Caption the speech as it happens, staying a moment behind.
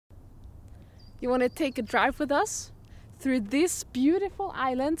You want to take a drive with us through this beautiful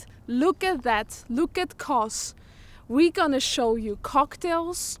island? Look at that. Look at Kos. We're gonna show you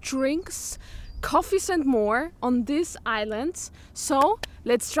cocktails, drinks, coffees and more on this island. So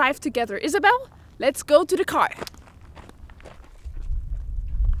let's drive together. Isabel, let's go to the car.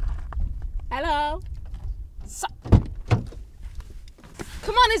 Hello. So,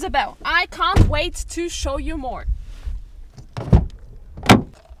 come on, Isabel. I can't wait to show you more.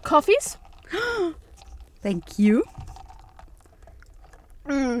 Coffees? Thank you.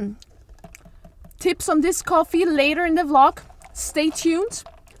 Tips on this coffee later in the vlog. Stay tuned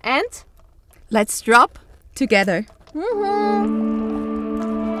and let's drop together.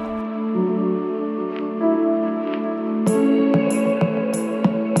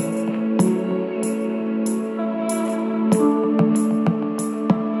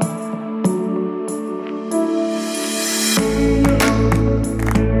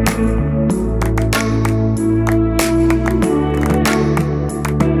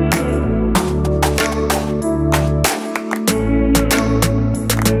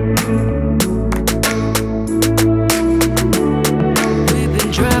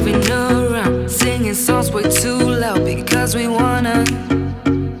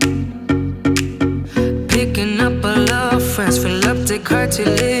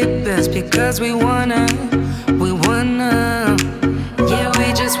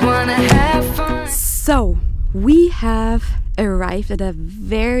 So we have arrived at a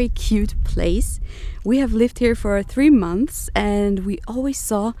very cute place. We have lived here for 3 months and we always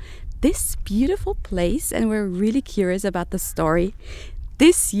saw this beautiful place and we're really curious about the story.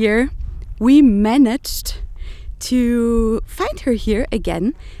 This year we managed to find her here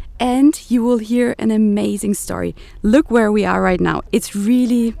again and you will hear an amazing story. Look where we are right now. It's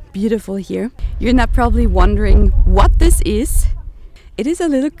really beautiful here. You're now probably wondering what this is. It is a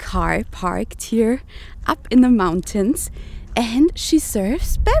little car parked here up in the mountains and she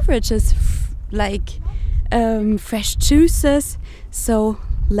serves beverages like fresh juices. So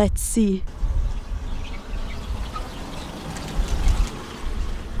let's see.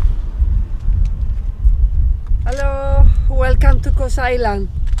 Hello, welcome to Kos Island.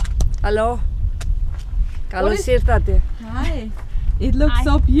 Hello. Καλώς ήρθατε. Hi. It looks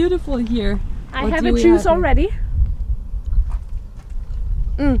so beautiful here. I have a juice already.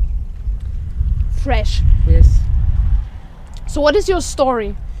 Fresh. Yes. So what is your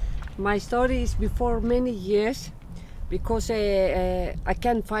story? My story is before many years because I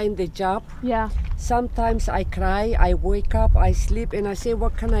can't find a job. Yeah. Sometimes I cry, I wake up, I sleep and I say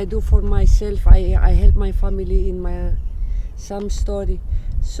what can I do for myself? I help my family in some story.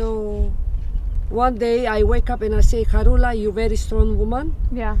 So one day I wake up and I say, Harula, you're a very strong woman.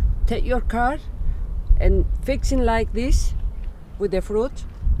 Yeah. Take your car and fixing like this with the fruit.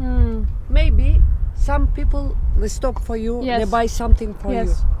 Maybe some people they stop for you, yes. they buy something for yes.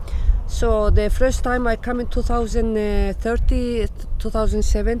 you. So the first time I come in 2030,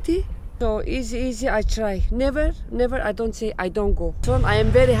 2070. So easy, I try. Never, I don't say I don't go. So I am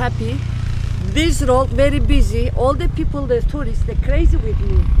very happy. This road very busy. All the people, the tourists, they're crazy with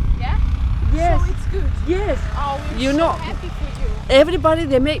me. Yeah? Yes. So it's good? Yes. Oh, we're you so know, happy for you. Everybody,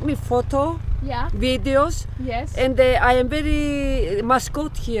 they make me photo. Yeah. Videos. Yes. And I am very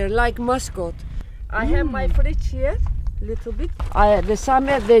mascot here, like mascot. I have my fridge here, little bit. The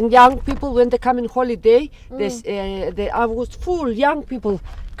summer, the young people when they come in holiday, I was full young people,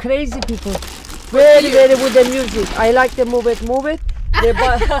 crazy people, very with the music. I like to move it. They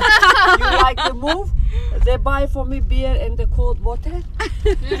buy, you like to move? They buy for me beer and the cold water.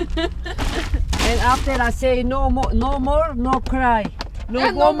 And after I say no more, no cry. No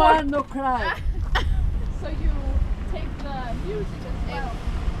woman, no cry. So you take the music as well?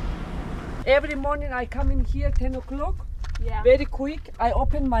 Every morning I come in here 10 o'clock. Yeah. Very quick. I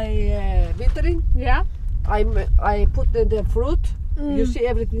open my vitrine. Yeah. I put the fruit. You see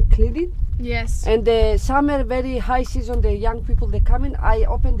everything cleaning. Yes. And the summer very high season. The young people they come in. I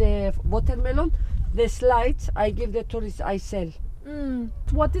open the watermelon. The slides I give the tourists. I sell.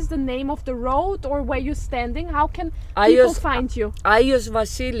 What is the name of the road or where you're standing? How can people find you? I use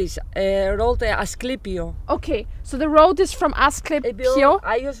Vasilis, road Asclepio. Okay, so the road is from Asclepio.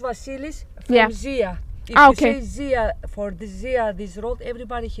 I use Vasilis from Zia. If you say Zia, for the Zia, this road,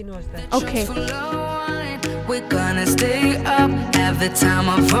 everybody he knows that. Okay. We're gonna stay up at the time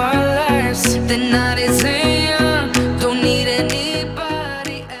of our lives. The night is young, don't need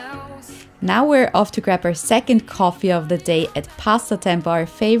anybody else. Now we're off to grab our second coffee of the day at Passa, our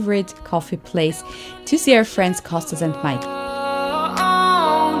favorite coffee place, to see our friends Kostas and Mike.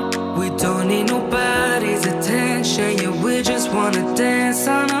 We don't need nobody's attention, yeah, we just wanna dance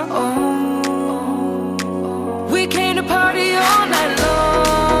on our own.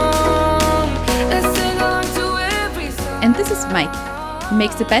 Mike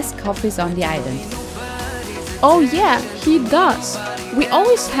makes the best coffees on the island. Oh yeah, he does. We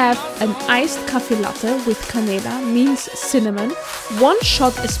always have an iced coffee latte with canela, means cinnamon, 1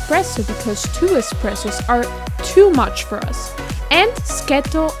 shot espresso because 2 espressos are too much for us, and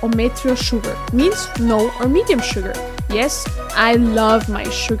schietto o metro sugar, means no or medium sugar. Yes, I love my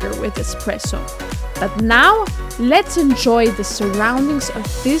sugar with espresso. But now, let's enjoy the surroundings of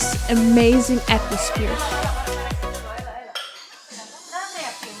this amazing atmosphere.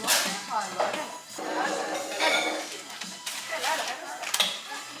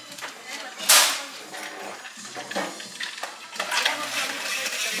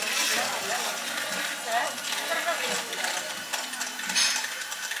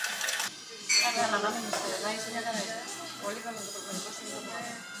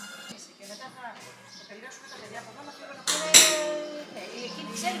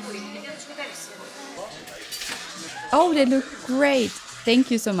 Oh, they look great. Thank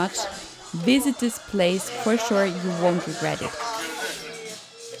you so much. Visit this place, for sure you won't regret it.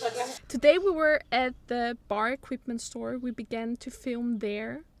 Today we were at the bar equipment store. We began to film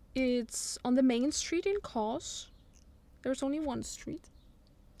there. It's on the main street in Kos. There's only one street.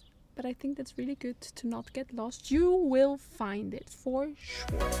 But I think that's really good to not get lost. You will find it for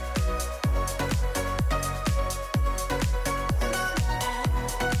sure.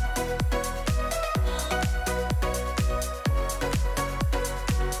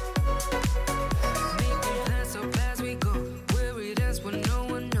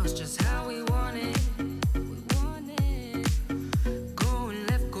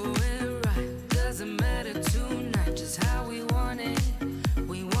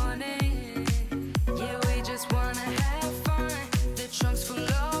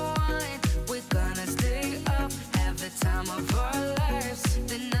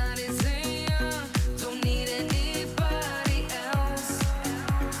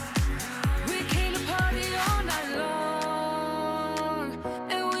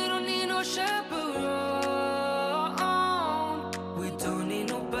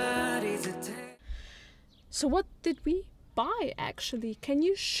 So what did we buy actually? Can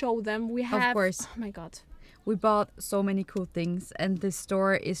you show them? We have... Of course. Oh my god. We bought so many cool things and this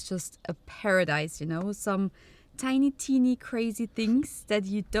store is just a paradise, you know? Some tiny, teeny, crazy things that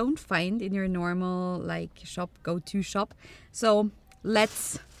you don't find in your normal like shop, go-to shop. So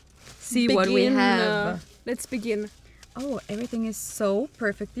let's see what we have. Let's begin. Oh, everything is so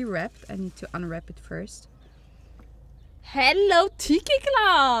perfectly wrapped. I need to unwrap it first. Hello, Tiki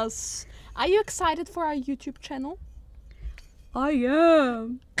class! Are you excited for our YouTube channel? I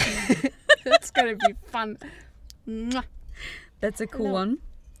am. That's gonna be fun. Mwah. That's a cool Hello. one.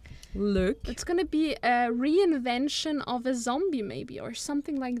 Look. It's gonna be a reinvention of a zombie maybe or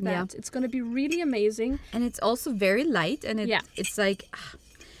something like that. Yeah. It's gonna be really amazing. And it's also very light and it's like,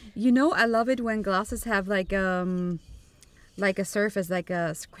 you know, I love it when glasses have like a surface, like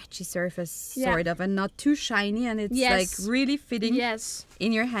a scratchy surface sort of, and not too shiny, and it's like really fitting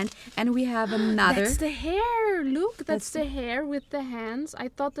in your hand. And we have another. That's the hair. Look, that's the hair with the hands. I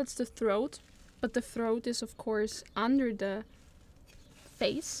thought that's the throat, but the throat is of course under the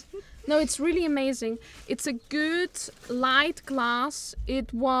face. No, it's really amazing. It's a good light glass.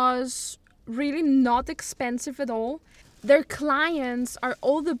 It was really not expensive at all. Their clients are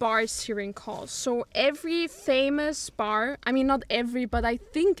all the bars here in Kos. So every famous bar, I mean not every, but I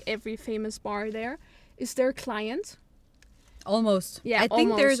think every famous bar there is their client. Almost. Yeah, I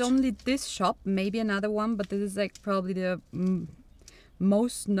think there's almost. only this shop, maybe another one, but this is like probably the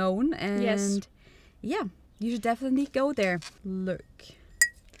most known. And yeah, you should definitely go there. Look.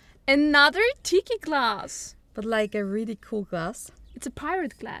 Another tiki glass. But like a really cool glass. It's a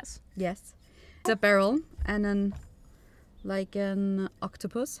pirate glass. Yes. It's a barrel and an like an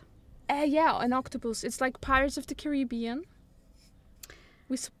octopus. Yeah, an octopus. It's like Pirates of the Caribbean.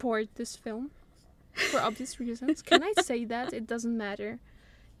 We support this film for obvious reasons. Can I say that? It doesn't matter.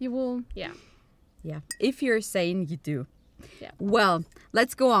 You will, yeah. Yeah, if you're saying you do. Yeah. Well,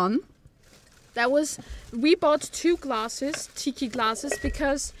 let's go on. We bought 2 glasses, tiki glasses,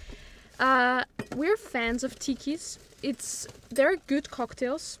 because we're fans of tikis. They're good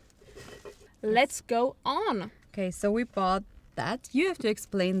cocktails. Let's go on. Okay, so we bought that. You have to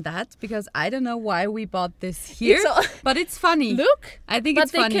explain that because I don't know why we bought this here, but it's funny. Look, I think but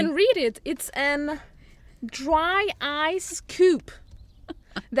it's funny. they can read it. It's an dry ice cube.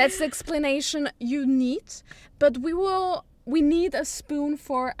 That's the explanation you need. But we need a spoon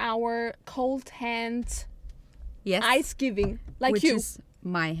for our cold hand ice giving, like which you. Is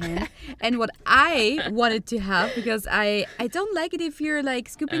my hand. And what I wanted to have, because I don't like it if you're like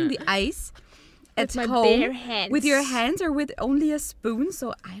scooping the ice at my home bare hands. with your hands or with only a spoon.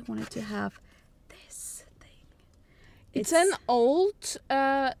 So I wanted to have this thing. It's an old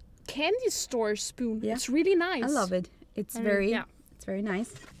candy store spoon. Yeah. It's really nice. I love it. It's very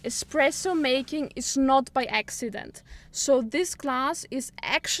nice. Espresso making is not by accident. So this glass is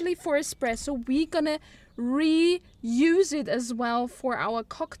actually for espresso. We're gonna reuse it as well for our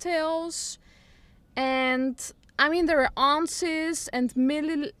cocktails. And I mean, there are ounces and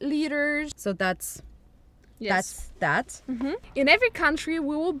milliliters. So that's Yes. that. In every country,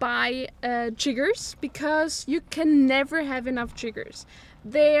 we will buy jiggers because you can never have enough jiggers.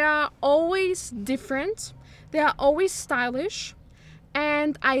 They are always different. They are always stylish.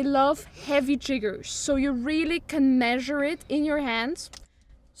 And I love heavy jiggers. So you really can measure it in your hands.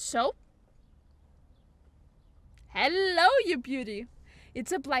 So, hello, you beauty.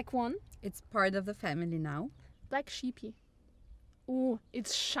 It's a black one. It's part of the family now. Black sheepy. Ooh,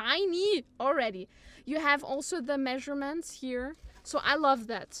 it's shiny already. You have also the measurements here. So I love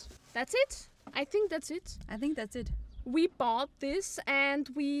that. That's it. I think that's it. I think that's it. We bought this and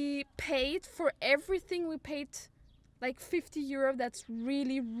we paid for everything. We paid like 50 euro. That's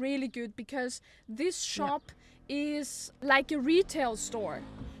really, really good because this shop is like a retail store.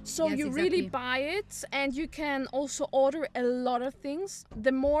 So Yes, you exactly. really buy it and you can also order a lot of things.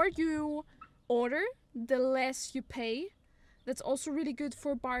 The more you order, the less you pay. That's also really good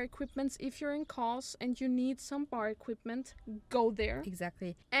for bar equipment. If you're in Kos and you need some bar equipment, go there.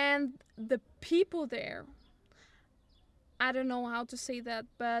 Exactly. And the people there, I don't know how to say that,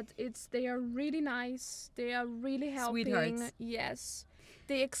 but they are really nice. They are really helping. Sweethearts. Yes.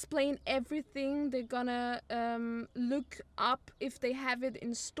 They explain everything. They're gonna look up if they have it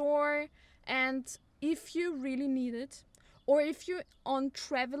in store. And if you really need it, or if you're on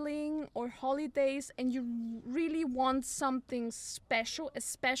traveling or holidays and you really want something special, a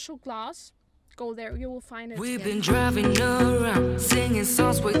special glass, go there. You will find it. We've been driving around, singing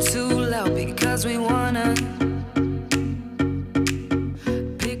songs way too loud because we wanna.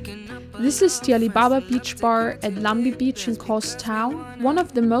 This is the Alibaba Beach Bar at Lambi Beach in Kos Town, one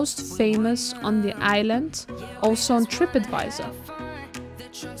of the most famous on the island, also on TripAdvisor.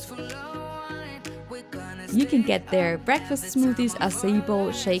 You can get their breakfast smoothies, acai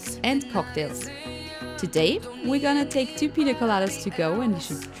bowl, shakes and cocktails. Today, we're gonna take 2 pina coladas to go and you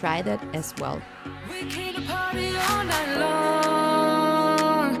should try that as well. We came to party all night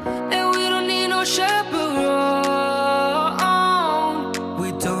long, and we don't need no chaperone.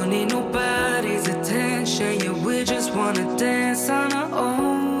 We don't need nobody's attention, yeah, we just wanna dance on our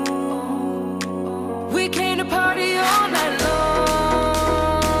own. We came to party all night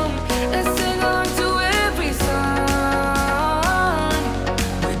long and sing along to every song.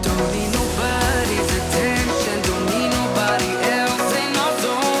 We don't need nobody's attention, don't need nobody else in our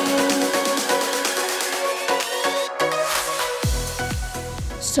zone.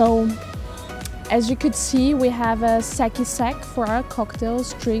 So, as you could see, we have a sake sack for our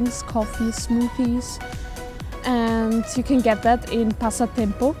cocktails, drinks, coffee, smoothies. And you can get that in Passa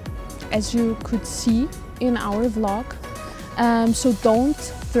tempo, as you could see in our vlog. So don't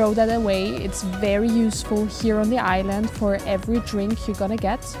throw that away. It's very useful here on the island for every drink you're gonna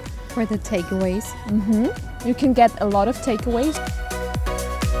get. For the takeaways. You can get a lot of takeaways.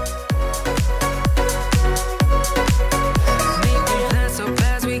 Making plans so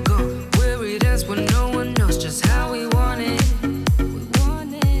fast we go, worried us when no one knows just how we want it. We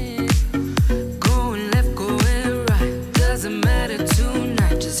want it. Going left, going right, doesn't matter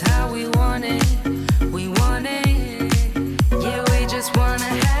tonight, just how we want it. We want it. Yeah, we just wanna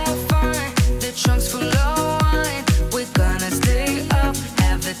have fun. The trunk's full of wine. We're gonna stay up,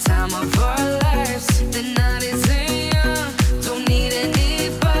 have the time of our lives. The night is young, don't need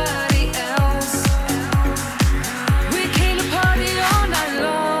anybody else. We came to party all night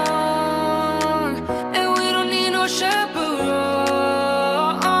long, and we don't need no chaperone.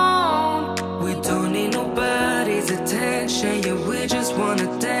 We don't need nobody's attention, yeah, we just wanna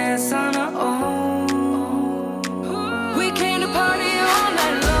dance on our own. We came to party all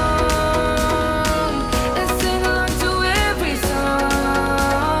night long and sing along to every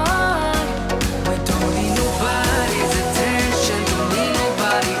song. We don't need nobody's attention, don't need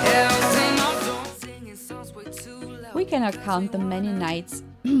nobody else in our zone. Singing songs way too loud. We cannot count the many nights,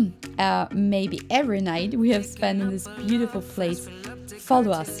 maybe every night we have spent in this beautiful place.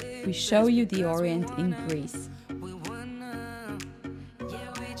 Follow us, we show you the Orient in Greece. We wanna,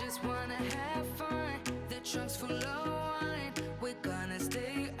 yeah, we just wanna have fun. The trunk's full of wine. We're gonna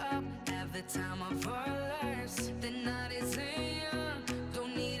stay up, have the time of our lives. The night is young,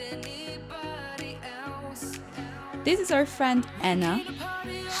 don't need anybody else. This is our friend Anna.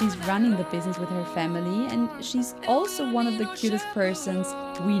 She's running the business with her family and she's also one of the cutest persons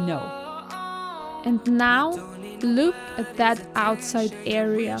we know. And now, look at that outside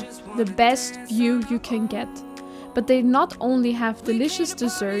area, the best view you can get. But they not only have delicious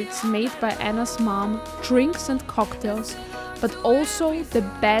desserts made by Anna's mom, drinks and cocktails, but also the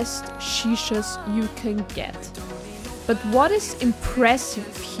best shishas you can get. But what is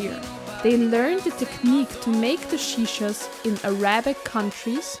impressive here? They learned the technique to make the shishas in Arabic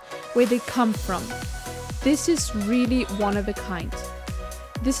countries where they come from. This is really one of a kind.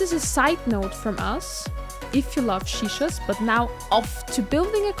 This is a side note from us, if you love shishas, but now off to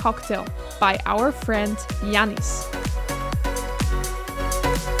building a cocktail by our friend Yannis.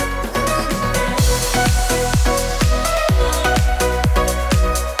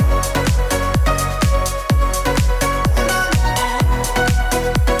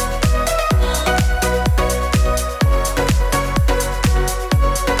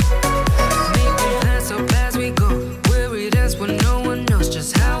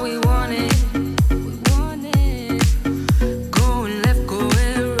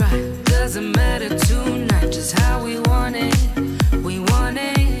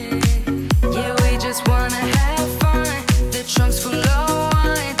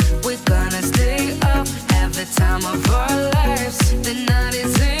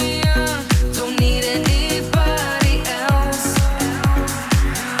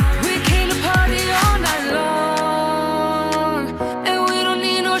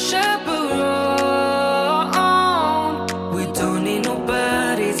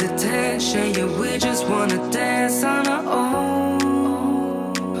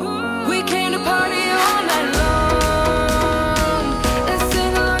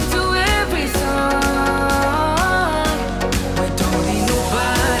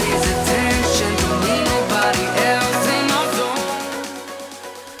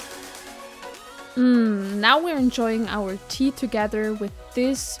 Now we're enjoying our tea together with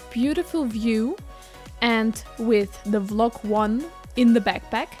this beautiful view and with the vlog 1 in the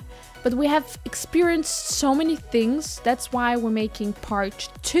backpack. But we have experienced so many things, that's why we're making part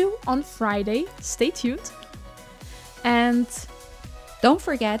 2 on Friday. Stay tuned. And don't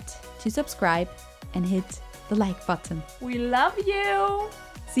forget to subscribe and hit the like button. We love you!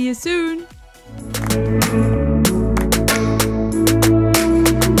 See you soon!